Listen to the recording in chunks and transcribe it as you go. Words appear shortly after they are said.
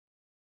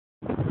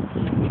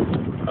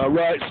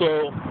Alright,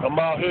 so I'm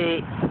out here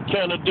at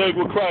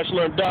Canandaigua,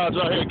 Chrysler and Dodge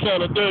out here at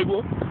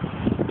Canandaigua.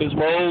 Here's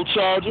my old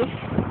Charger.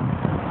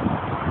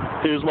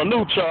 Here's my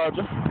new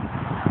Charger.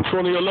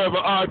 2011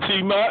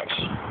 RT Max.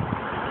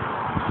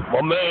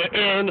 My man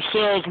Aaron, the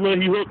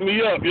salesman, he hooked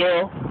me up,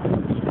 y'all.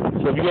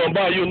 So if you're going to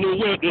buy you a new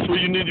whip, this is where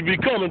you need to be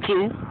coming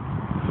to.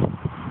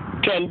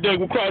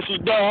 Canandaigua,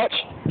 Chrysler, Dodge.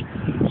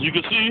 As you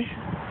can see,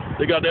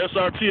 they got the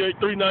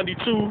SRT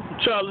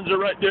 392 Challenger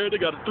right there. They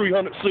got a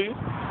 300C.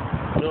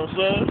 You know what I'm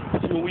saying?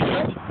 That's what we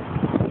got.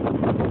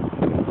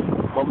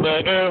 My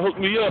man Aaron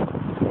hooked me up.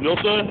 You know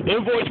what I'm saying?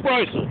 Invoice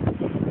pricing.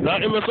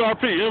 Not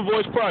MSRP,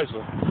 invoice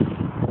pricing.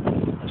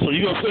 So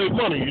you're going to save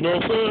money, you know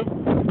what I'm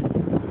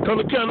saying?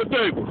 Come to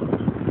Canandaigua.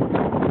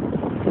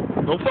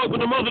 Don't fuck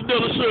with them other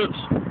dealerships.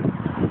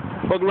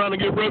 Fuck around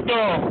and get ripped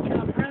off.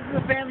 Friends of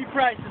the family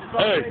pricing. It's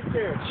all right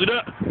there. See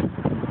that?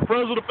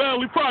 Friends of the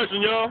family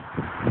pricing, y'all.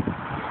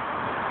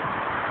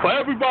 For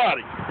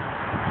everybody.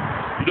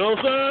 You know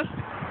what I'm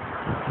saying?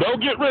 Don't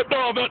get ripped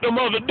off at them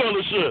other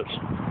dealerships.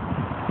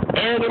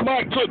 Aaron and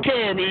Mike took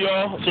care of me,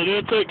 y'all, so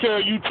they'll take care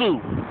of you too.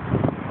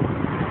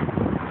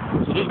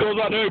 So this goes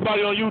out to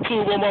everybody on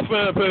YouTube, on my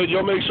fan page.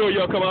 Y'all make sure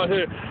y'all come out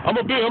here. I'm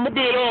gonna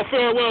bid all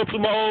farewell to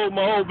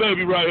my old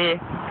baby right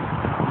here.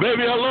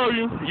 Baby, I love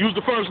you. You was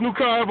the first new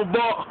car I ever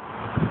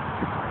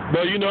bought.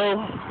 But you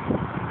know,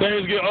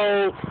 things get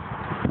old.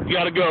 You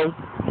gotta go.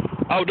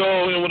 Out the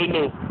old in with the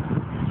new.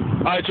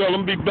 Alright, y'all,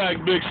 let me be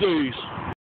back, Big C's.